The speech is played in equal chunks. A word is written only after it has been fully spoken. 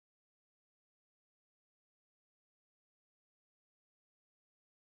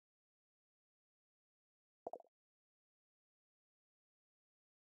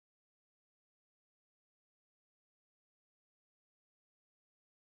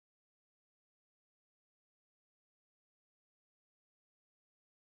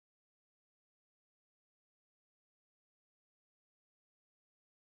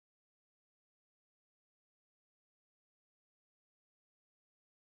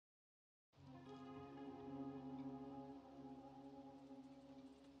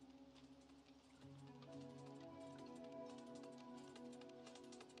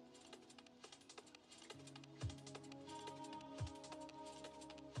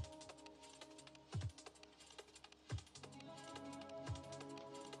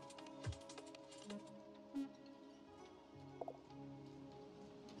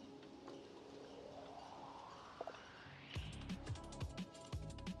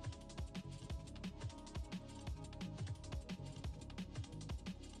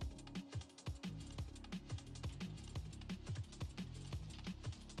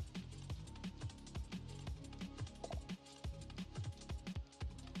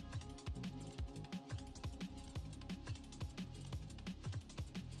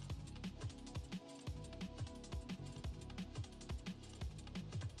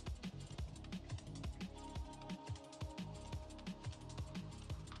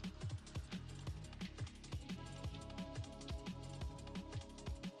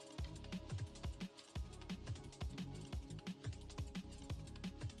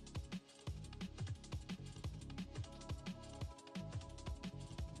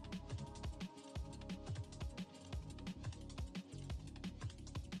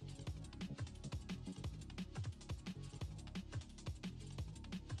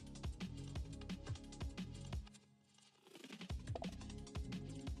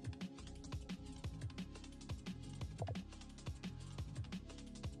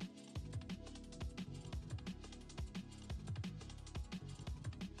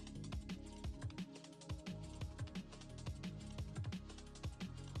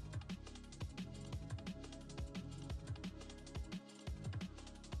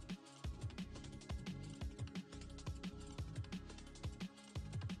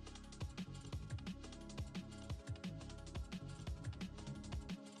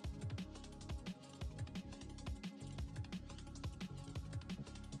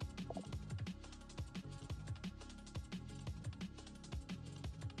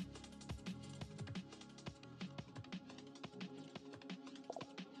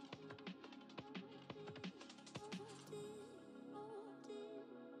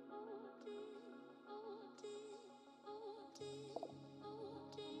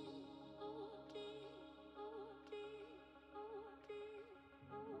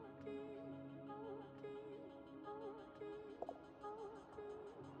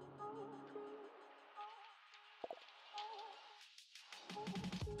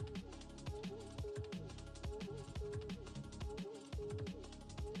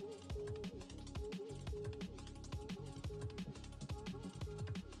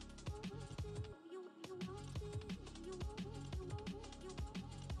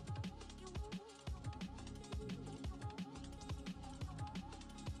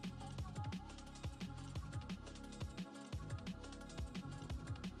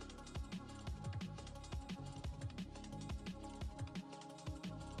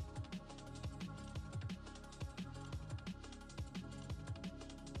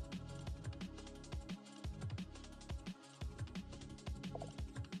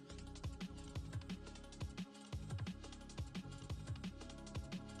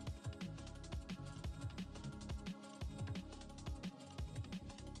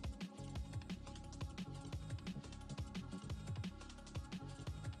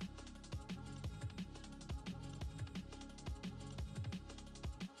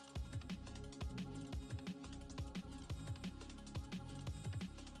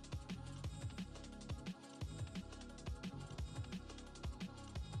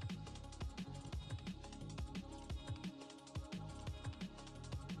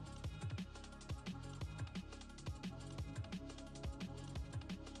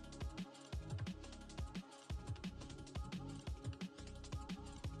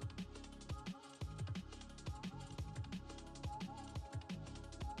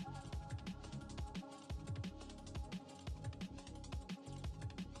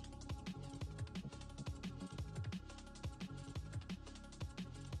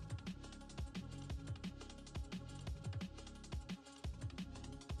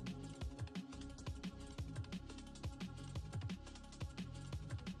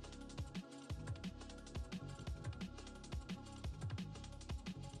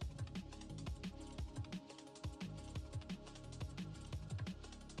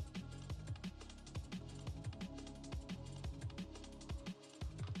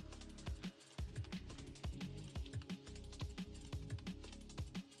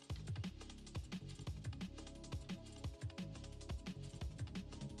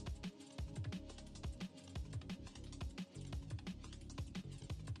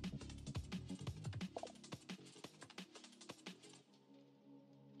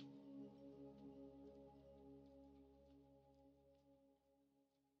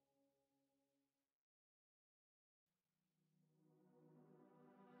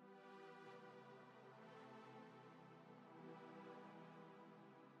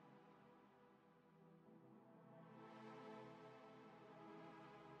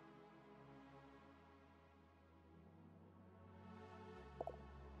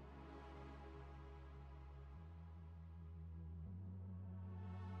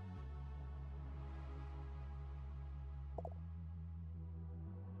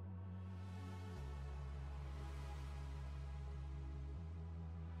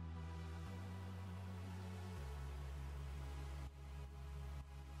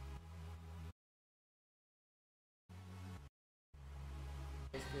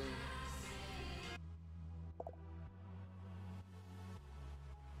Testing.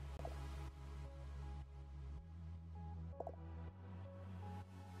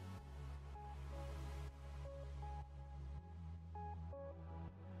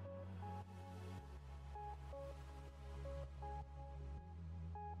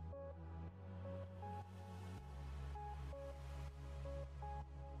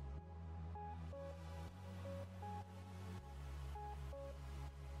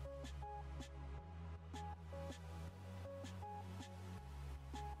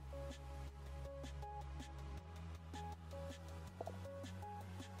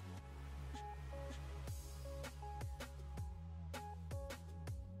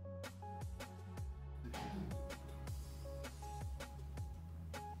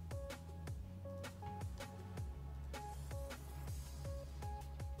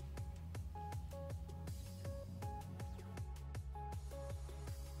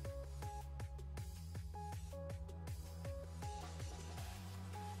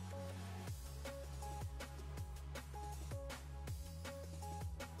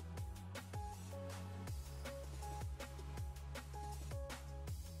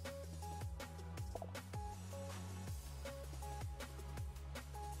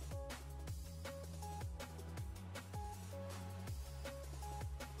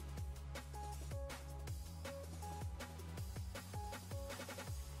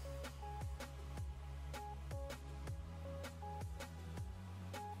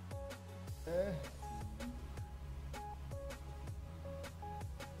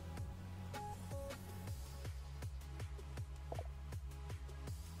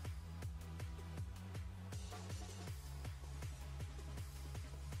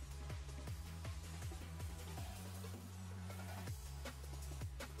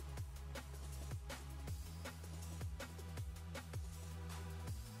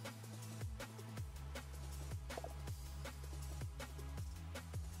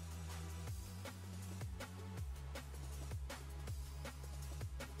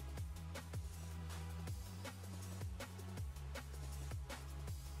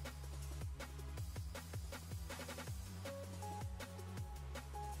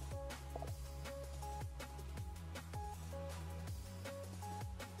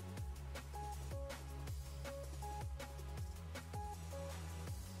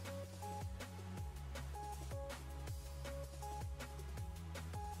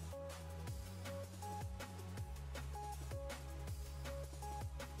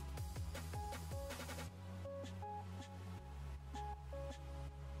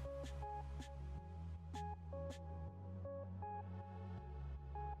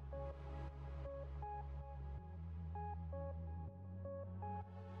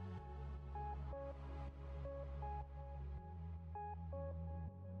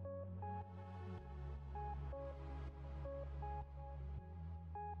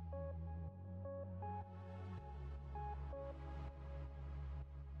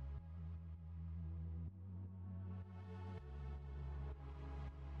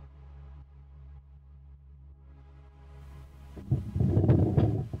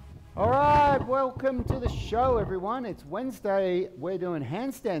 All right, welcome to the show, everyone. It's Wednesday. We're doing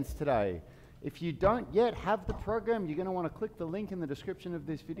handstands today. If you don't yet have the program, you're going to want to click the link in the description of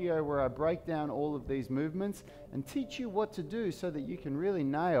this video where I break down all of these movements and teach you what to do so that you can really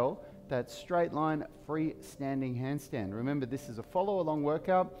nail that straight line freestanding handstand. Remember, this is a follow-along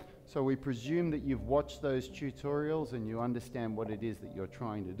workout, so we presume that you've watched those tutorials and you understand what it is that you're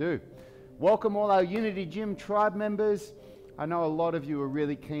trying to do. Welcome all our Unity Gym tribe members. I know a lot of you are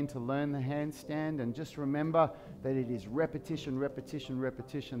really keen to learn the handstand, and just remember that it is repetition, repetition,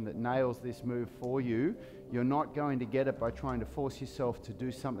 repetition that nails this move for you. You're not going to get it by trying to force yourself to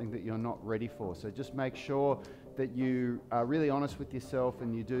do something that you're not ready for. So just make sure that you are really honest with yourself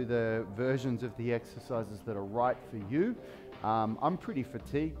and you do the versions of the exercises that are right for you. I'm pretty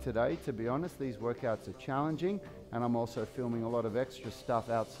fatigued today, to be honest. These workouts are challenging, and I'm also filming a lot of extra stuff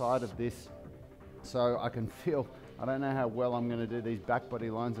outside of this, so I can feel, I don't know how well I'm going to do these back body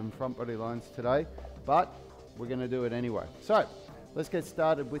lines and front body lines today, but we're going to do it anyway. So let's get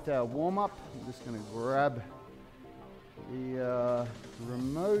started with our warm-up. I'm just going to grab the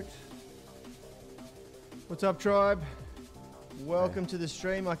remote. What's up, tribe? Welcome to the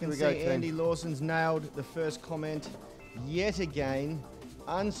stream. I can see Andy Lawson's nailed the first comment yet again.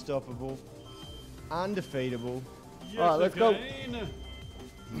 Unstoppable, undefeatable. All right, let's go.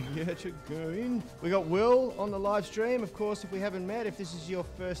 Yet again. We got Will on the live stream. Of course, if we haven't met, if this is your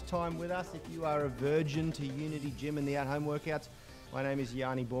first time with us, if you are a virgin to Unity Gym and the at-home workouts, my name is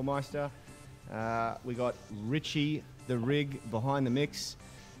Yanni Bormeister. We got Richie, the rig behind the mix.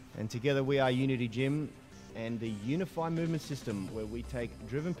 And together we are Unity Gym and the Unified Movement System, where we take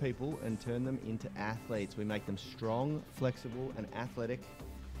driven people and turn them into athletes. We make them strong, flexible, and athletic.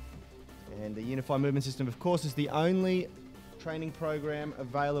 And the Unified Movement System, of course, is the only training program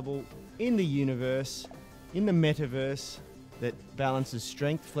available in the universe, in the metaverse, that balances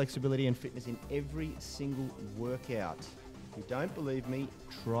strength, flexibility, and fitness in every single workout. If you don't believe me,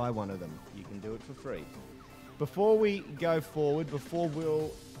 try one of them. You can do it for free. Before we go forward, before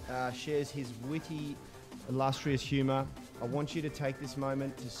Will shares his witty, illustrious humor, I want you to take this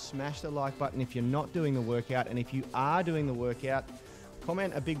moment to smash the like button if you're not doing the workout, and if you are doing the workout,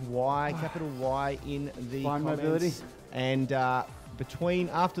 comment a big Y, capital Y in the Fine comments. mobility. And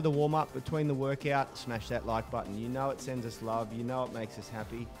after the warm-up, between the workout, smash that like button. You know it sends us love, you know it makes us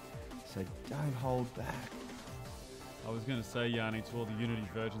happy, so don't hold back. I was going to say, Yanni, to all the Unity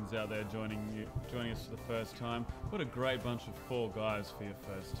virgins out there joining us for the first time, what a great bunch of 4 guys for your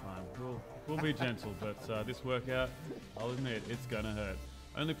first time. We'll be gentle, but this workout, I'll admit, it's going to hurt.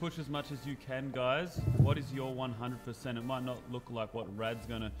 Only push as much as you can, guys. What is your 100%? It might not look like what Rad's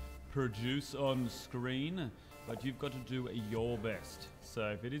going to produce on screen, but you've got to do your best. So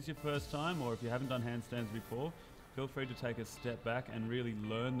if it is your first time, or if you haven't done handstands before, feel free to take a step back and really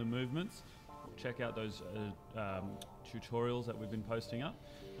learn the movements. Check out those tutorials that we've been posting up.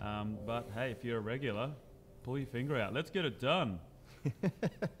 But hey, if you're a regular, pull your finger out. Let's get it done.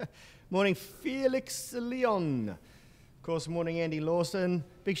 Morning, Felix Leon. Of course, morning, Andy Lawson.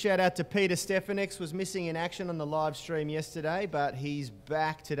 Big shout out to Peter Stefanix, was missing in action on the live stream yesterday, but he's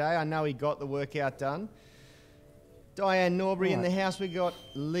back today. I know he got the workout done. Diane Norbury in the house. We got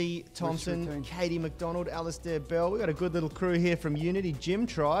Lee Thompson, Katie McDonald, Alistair Bell. We got a good little crew here from Unity Gym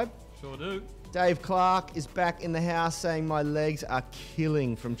Tribe. Sure do. Dave Clark is back in the house saying my legs are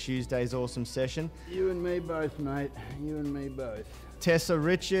killing from Tuesday's awesome session. You and me both, mate. You and me both. Tessa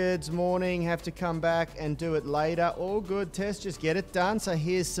Richards, morning, have to come back and do it later. All good, Tess, just get it done. So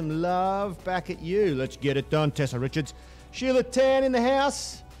here's some love back at you. Let's get it done, Tessa Richards. Sheila Tan in the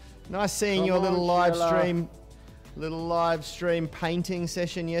house. Nice seeing your little live stream painting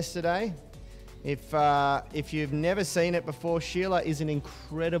session yesterday. If you've never seen it before, Sheila is an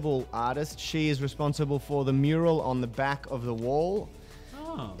incredible artist. She is responsible for the mural on the back of the wall.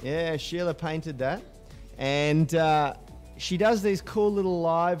 Oh. Yeah, Sheila painted that. And she does these cool little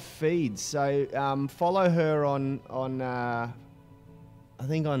live feeds. So follow her on I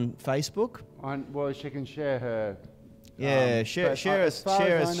think on Facebook. Well, she can share her. Yeah, share us,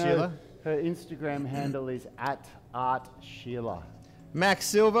 Sheila. Her Instagram handle is @ArtSheila. Max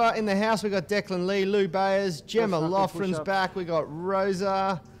Silva in the house. We got Declan Lee, Lou Bayers, Gemma Loughran's back. We got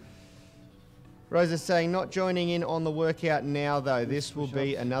Rosa. Rosa's saying not joining in on the workout now though. This will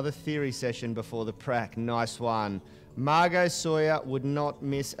be another theory session before the prac. Nice one. Margot Sawyer would not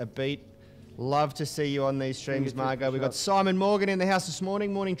miss a beat. Love to see you on these streams, Margot. We got Simon Morgan in the house this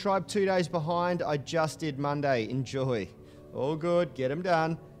morning. Morning Tribe, 2 days behind. I just did Monday. Enjoy. All good. Get them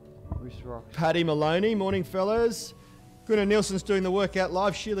done. Paddy Maloney. Morning, fellas. Gunnar Nielsen's doing the workout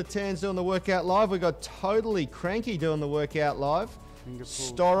live. Sheila Tan's doing the workout live. We got Totally Cranky doing the workout live.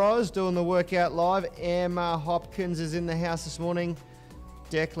 Storo's doing the workout live. Emma Hopkins is in the house this morning.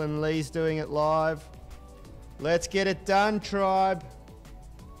 Declan Lee's doing it live. Let's get it done, Tribe.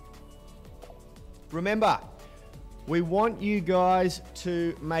 Remember, we want you guys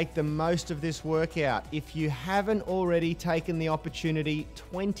to make the most of this workout. If you haven't already taken the opportunity,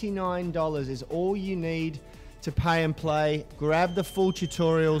 $29 is all you need to pay and play. Grab the full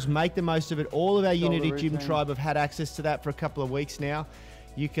tutorials, make the most of it. All of our Unity Gym Tribe have had access to that for a couple of weeks now.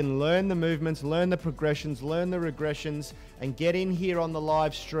 You can learn the movements, learn the progressions, learn the regressions, and get in here on the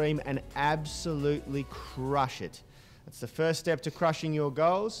live stream and absolutely crush it. That's the first step to crushing your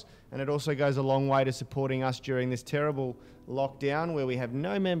goals, and it also goes a long way to supporting us during this terrible lockdown where we have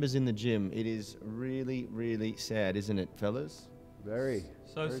no members in the gym. It is really, really sad, isn't it, fellas? Very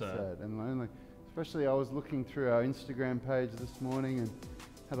sad and lonely. Especially I was looking through our Instagram page this morning and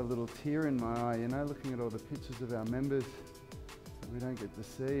had a little tear in my eye, you know, looking at all the pictures of our members that we don't get to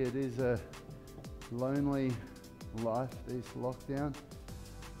see. It is a lonely life, these lockdown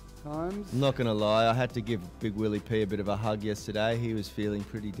times. I'm not going to lie, I had to give Big Willie P a bit of a hug yesterday. He was feeling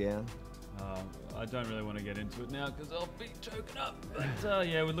pretty down. I don't really want to get into it now because I'll be choking up. But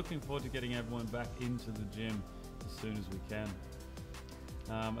yeah, we're looking forward to getting everyone back into the gym as soon as we can.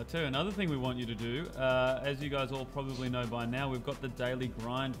 I'll tell you another thing we want you to do. As you guys all probably know by now, we've got the Daily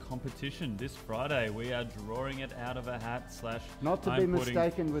Grind competition this Friday. We are drawing it out of a hat / Not to be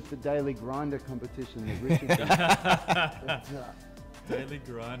mistaken with the Daily Grinder competition that Richard Daily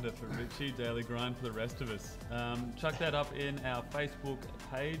grinder for Richie, daily grind for the rest of us. Chuck that up in our Facebook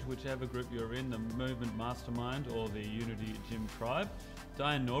page, whichever group you're in, the Movement Mastermind or the Unity Gym Tribe.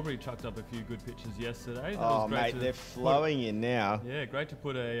 Diane Norbury chucked up a few good pictures yesterday. That was great. Mate, they're flowing in now. Yeah, great to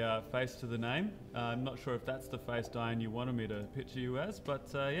put a face to the name. I'm not sure if that's the face, Diane, you wanted me to picture you as, but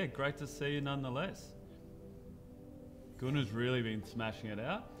yeah, great to see you nonetheless. Gunnar's really been smashing it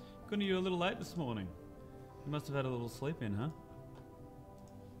out. Gunnar, you were a little late this morning. You must have had a little sleep in, huh?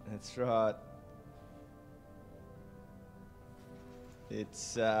 That's right.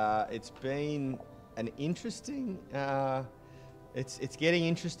 It's been an interesting. It's getting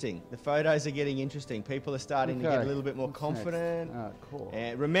interesting. The photos are getting interesting. People are starting to get a little bit more confident. Cool.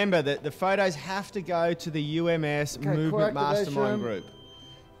 And remember that the photos have to go to the UMS Movement Mastermind group.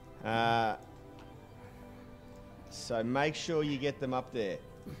 So make sure you get them up there.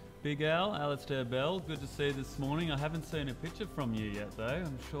 Big Al, Alistair Bell, good to see you this morning. I haven't seen a picture from you yet, though.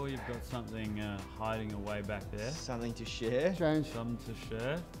 I'm sure you've got something hiding away back there. Something to share. Something to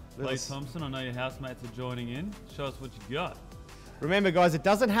share. Lee Thompson, I know your housemates are joining in. Show us what you got. Remember, guys, it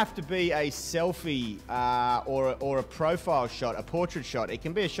doesn't have to be a selfie or a profile shot, a portrait shot. It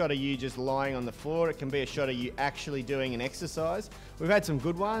can be a shot of you just lying on the floor. It can be a shot of you actually doing an exercise. We've had some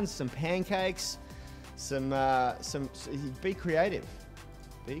good ones, some pancakes, some be creative.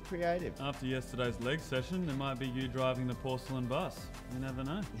 Be creative. After yesterday's leg session, there might be you driving the porcelain bus. You never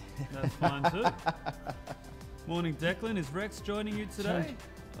know. That's fine too. Morning, Declan. Is Rex joining you today?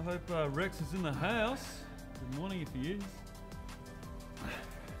 I hope Rex is in the house. Good morning if he is.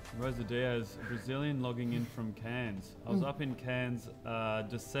 Rosa Diaz, Brazilian, logging in from Cairns. I was up in Cairns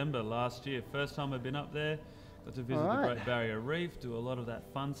December last year. First time I've been up there. Got to visit the Great Barrier Reef, do a lot of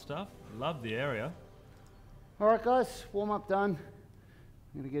that fun stuff. Love the area. All right, guys, warm up done.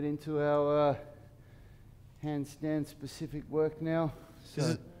 I'm going to get into our handstand specific work now.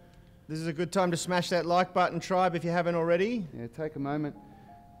 So this is a good time to smash that like button, tribe, if you haven't already. Yeah, take a moment,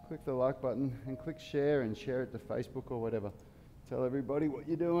 click the like button and click share and share it to Facebook or whatever. Tell everybody what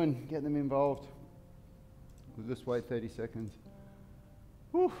you're doing, get them involved. We'll just wait 30 seconds.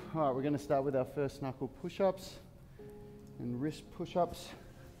 Whew. All right, we're going to start with our first knuckle push-ups and wrist push-ups.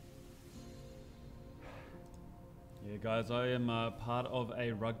 Yeah, guys, I am part of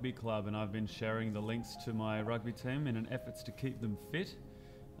a rugby club and I've been sharing the links to my rugby team in an effort to keep them fit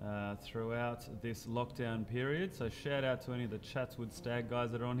throughout this lockdown period. So shout out to any of the Chatswood Stag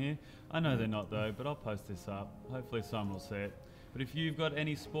guys that are on here. I know they're not though, but I'll post this up. Hopefully someone will see it. But if you've got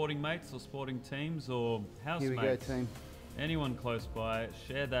any sporting mates or sporting teams or housemates, anyone close by,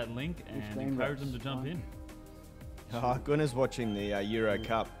 share that link and encourage them to jump in. Oh, Gunnar's watching the Euro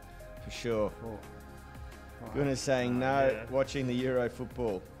Cup for sure. Gunnar's saying no, watching the Euro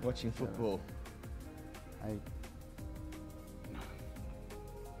football, watching football. 8.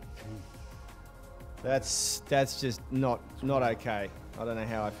 That's just not okay. I don't know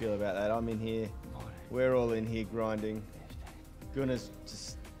how I feel about that. I'm in here. We're all in here grinding. Gunnar's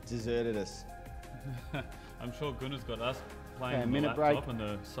just deserted us. I'm sure Gunnar's got us playing on the laptop and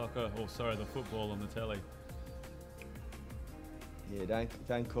the the football on the telly. Yeah,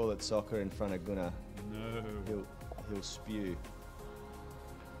 don't call it soccer in front of Gunnar. No. He'll spew.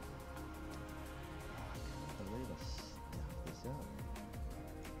 I believe I stuffed this up.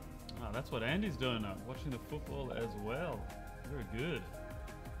 Oh, that's what Andy's doing now, watching the football as well. Very good.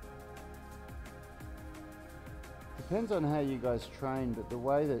 Depends on how you guys train, but the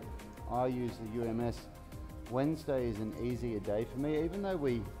way that I use the UMS, Wednesday is an easier day for me. Even though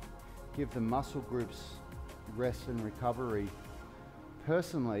we give the muscle groups rest and recovery,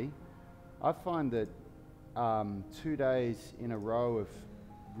 personally, I find that 2 days in a row of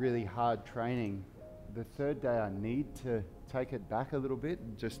really hard training, the third day I need to take it back a little bit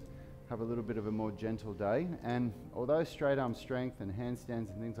and just have a little bit of a more gentle day. And although straight arm strength and handstands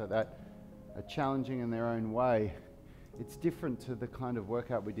and things like that are challenging in their own way, it's different to the kind of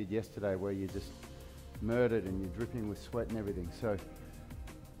workout we did yesterday where you're just murdered and you're dripping with sweat and everything. So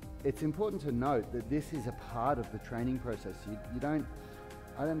it's important to note that this is a part of the training process.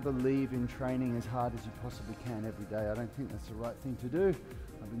 I don't believe in training as hard as you possibly can every day. I don't think that's the right thing to do.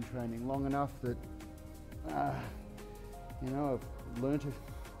 I've been training long enough that, I've learnt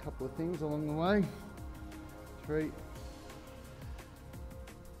a couple of things along the way. 3,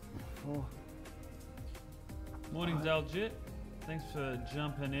 4. Morning, Daljit. Thanks for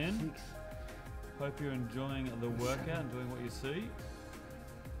jumping in. 6. Hope you're enjoying the workout and doing what you see.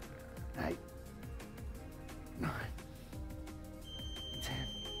 8, 9, 10,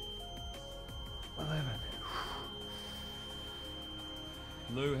 11.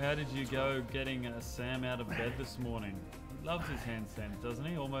 Lou, how did you go getting Sam out of bed this morning? loves his handstands, doesn't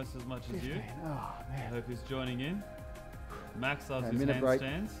he? Almost as much as you. Oh, I man. hope he's joining in. Max loves his minute break.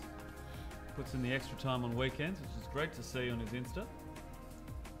 handstands. Puts in the extra time on weekends, which is great to see on his Insta.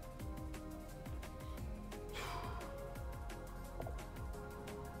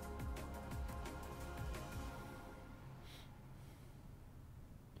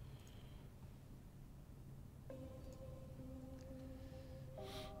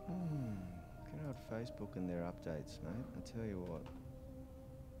 Get out Facebook and their updates, mate. I tell you what.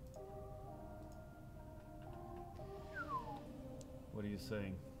 What are you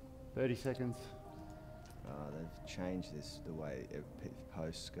seeing? 30 seconds. Oh, they've changed this the way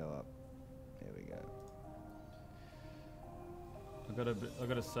posts go up. There we go. I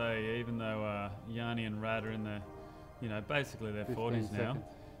gotta say, even though Yanni and Rad are in their, basically their 15 40s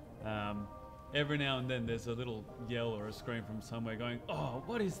now, every now and then there's a little yell or a scream from somewhere going, "Oh,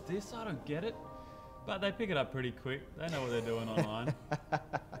 what is this? I don't get it." But they pick it up pretty quick. They know what they're doing online.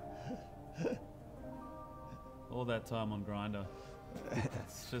 All that time on Grindr.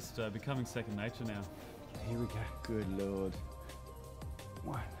 It's just becoming second nature now. Here we go. Good Lord.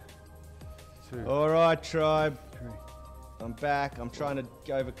 1, 2, All right, tribe. 3, I'm back. I'm trying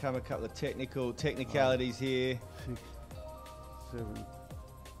to overcome a couple of technicalities here. 6, 7,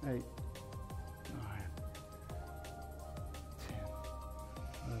 8, 9, 10,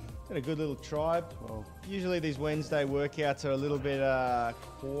 11, Got a good little tribe. 12. Usually these Wednesday workouts are a little bit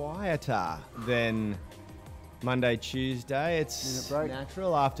quieter than Monday, Tuesday. It's Minute break.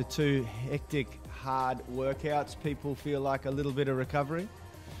 natural after 2 hectic, hard workouts. People feel like a little bit of recovery.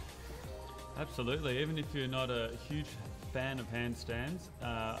 Absolutely. Even if you're not a huge fan of handstands,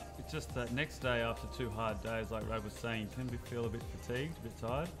 it's just that next day after 2 hard days, like Ray was saying, you tend to feel a bit fatigued, a bit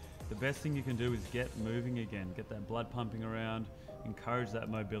tired. The best thing you can do is get moving again, get that blood pumping around, encourage that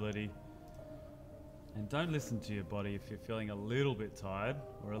mobility. And don't listen to your body if you're feeling a little bit tired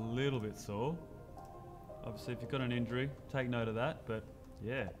or a little bit sore. Obviously, if you've got an injury, take note of that. But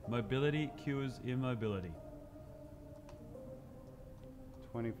yeah, mobility cures immobility.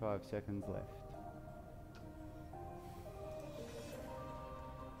 25 seconds left.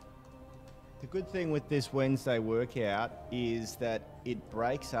 The good thing with this Wednesday workout is that it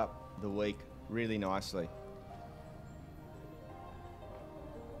breaks up the week really nicely.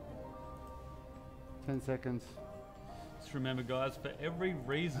 10 seconds. Just remember, guys, for every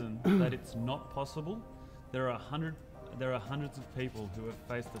reason that it's not possible, there are hundreds of people who have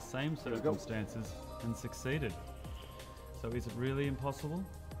faced the same we go. circumstances and succeeded. So is it really impossible?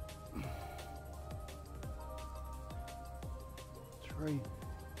 3,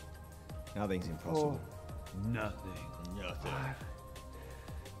 Nothing's impossible. 4, Nothing. 5,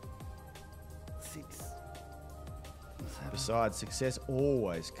 6, 7. Besides, success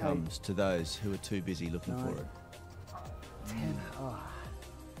always comes to those who are too busy looking for 9, it. 10,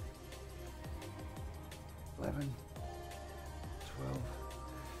 11, 12.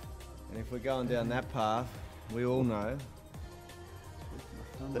 And if we're going down that path, we all know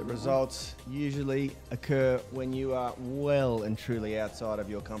that results usually occur when you are well and truly outside of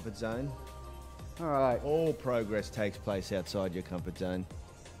your comfort zone. All right. All progress takes place outside your comfort zone.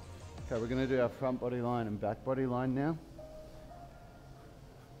 Okay, we're going to do our front body line and back body line now.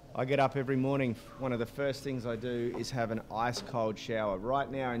 I get up every morning. One of the first things I do is have an ice cold shower. Right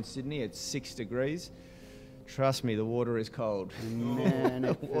now in Sydney, it's 6 degrees. Trust me, the water is cold. Man,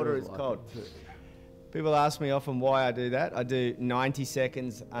 The water is cold. People ask me often why I do that. I do 90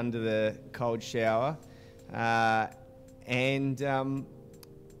 seconds under the cold shower. And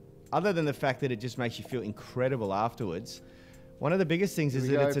other than the fact that it just makes you feel incredible afterwards, one of the biggest things is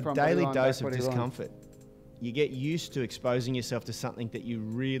that it's a daily dose of discomfort. You get used to exposing yourself to something that you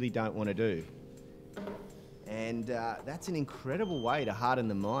really don't want to do. And that's an incredible way to harden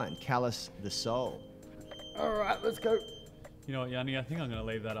the mind, callous the soul. All right, let's go. You know what, Yanni? I think I'm going to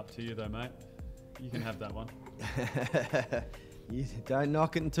leave that up to you, though, mate. You can have that one. You don't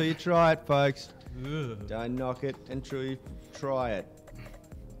knock it until you try it, folks. Ugh. Don't knock it until you try it.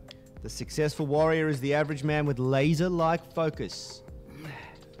 The successful warrior is the average man with laser-like focus.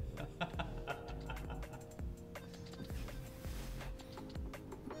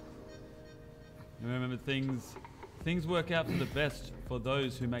 Remember, things work out for the best for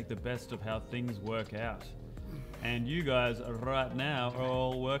those who make the best of how things work out. And you guys right now are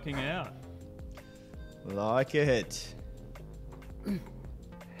all working out. Like it.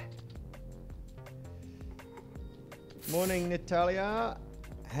 Morning, Natalia.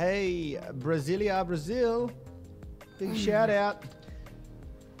 Hey, Brasilia, Brazil. Big shout out.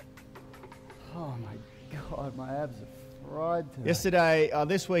 Oh my God, my abs are Right. Yesterday,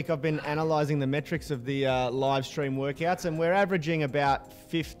 this week, I've been analysing the metrics of the live stream workouts, and we're averaging about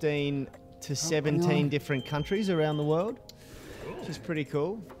 15 to 17 different countries around the world, which is pretty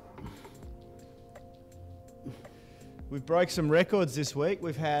cool. We've broke some records this week.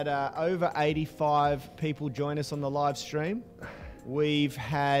 We've had over 85 people join us on the live stream. We've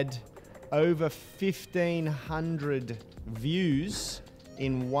had over 1,500 views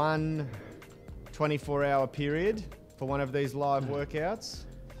in one 24-hour period for one of these live workouts.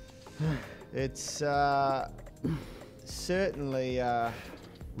 It's certainly a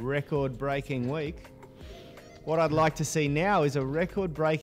record-breaking week. What I'd like to see now is a record-breaking